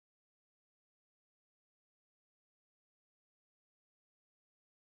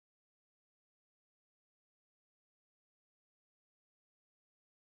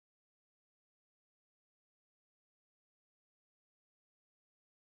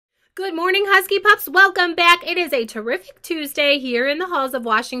Good morning, Husky Pups. Welcome back. It is a terrific Tuesday here in the halls of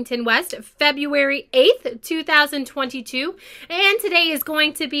Washington West, February 8th, 2022. And today is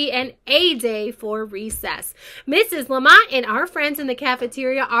going to be an A day for recess. Mrs. Lamont and our friends in the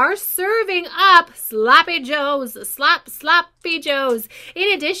cafeteria are serving up Sloppy Joes, Sloppy Joes,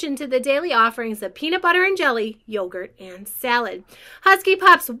 in addition to the daily offerings of peanut butter and jelly, yogurt, and salad. Husky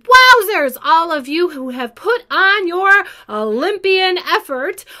Pups, wowzers, all of you who have put on your Olympian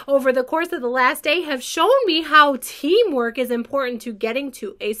effort over the course of the last day have shown me how teamwork is important to getting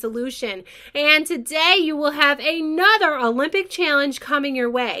to a solution. And today you will have another Olympic challenge coming your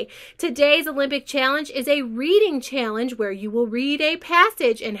way. Today's Olympic challenge is a reading challenge where you will read a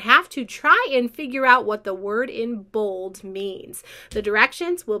passage and have to try and figure out what the word in bold means. The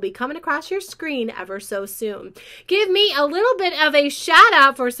directions will be coming across your screen ever so soon. Give me a little bit of a shout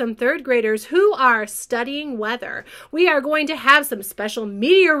out for some third graders who are studying weather. We are going to have some special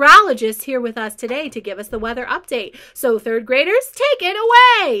meteorologists here with us today to give us the weather update. So third graders, take it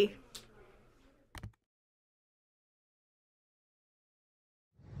away.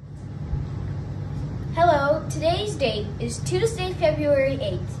 Hello, today's date is Tuesday, February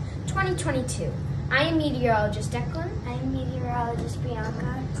 8th, 2022. I am meteorologist Declan. I am meteorologist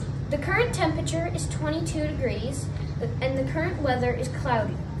Bianca. The current temperature is 22 degrees and the current weather is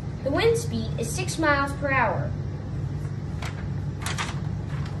cloudy. The wind speed is 6 miles per hour.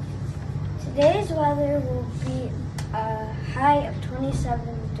 Today's weather will be a high of 27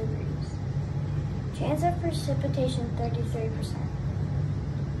 degrees. Chance of precipitation 33%.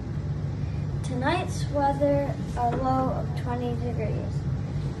 Tonight's weather a low of 20 degrees.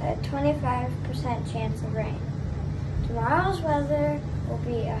 A 25% chance of rain. Tomorrow's weather will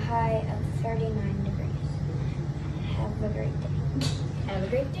be a high of 39 degrees. Have a great day. Have a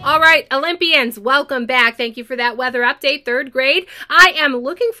great day. All right, Olympians, welcome back. Thank you for that weather update, third grade. I am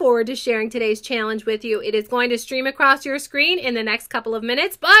looking forward to sharing today's challenge with you. It is going to stream across your screen in the next couple of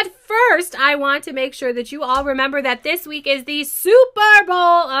minutes. But first, I want to make sure that you all remember that this week is the Super Bowl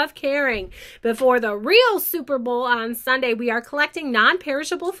of Caring. Before the real Super Bowl on Sunday, we are collecting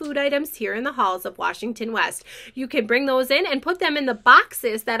non-perishable food items here in the halls of Washington West. You can bring those in and put them in the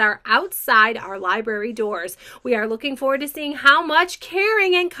boxes that are outside our library doors. We are looking forward to seeing how much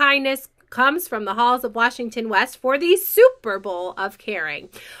caring and kindness comes from the halls of Washington West for the Super Bowl of Caring.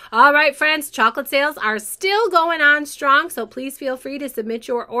 All right, friends, chocolate sales are still going on strong, so please feel free to submit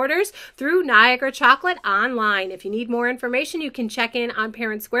your orders through Niagara Chocolate online. If you need more information, you can check in on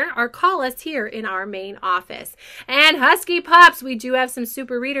Parent Square or call us here in our main office. And Husky Pups, we do have some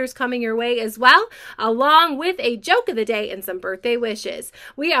super readers coming your way as well, along with a joke of the day and some birthday wishes.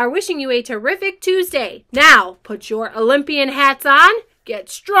 We are wishing you a terrific Tuesday. Now, put your Olympian hats on.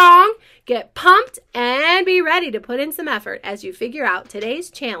 Get strong, get pumped, and be ready to put in some effort as you figure out today's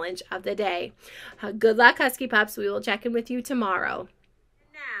challenge of the day. Good luck, Husky Pups. We will check in with you tomorrow.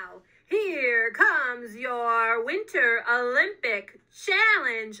 Now, here comes your Winter Olympic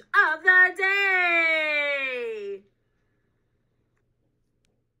Challenge of the Day.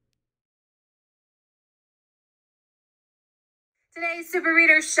 Today's Super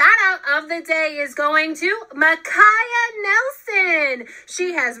Reader shout out of the day is going to Micaiah Nelson.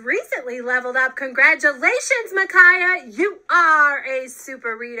 She has recently leveled up. Congratulations, Micaiah. You are a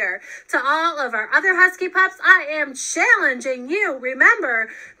Super Reader. To all of our other Husky Pups, I am challenging you. Remember,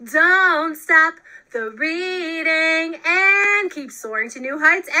 don't stop the reading and keep soaring to new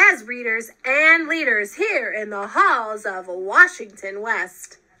heights as readers and leaders here in the halls of Washington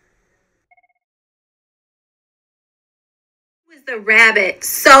West. Was the rabbit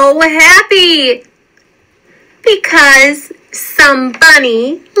so happy? Because some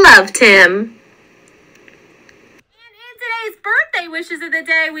bunny loved him. And in today's birthday wishes of the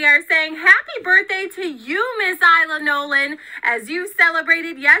day, we are saying happy birthday to you, Miss Isla Nolan, as you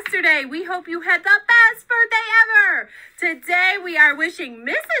celebrated yesterday. We hope you had the best birthday ever. Today, we are wishing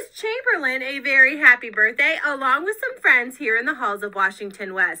Mrs. Chamberlain a very happy birthday, along with some friends here in the halls of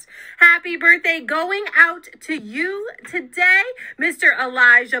Washington West. Happy birthday going out to you today, Mr.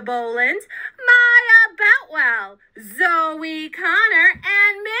 Elijah Boland, Maya Boutwell, Zoe Connor,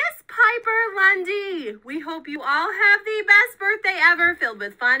 and Miss Piper Lundy. We hope you all have the best birthday ever, filled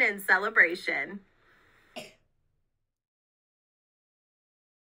with fun and celebration.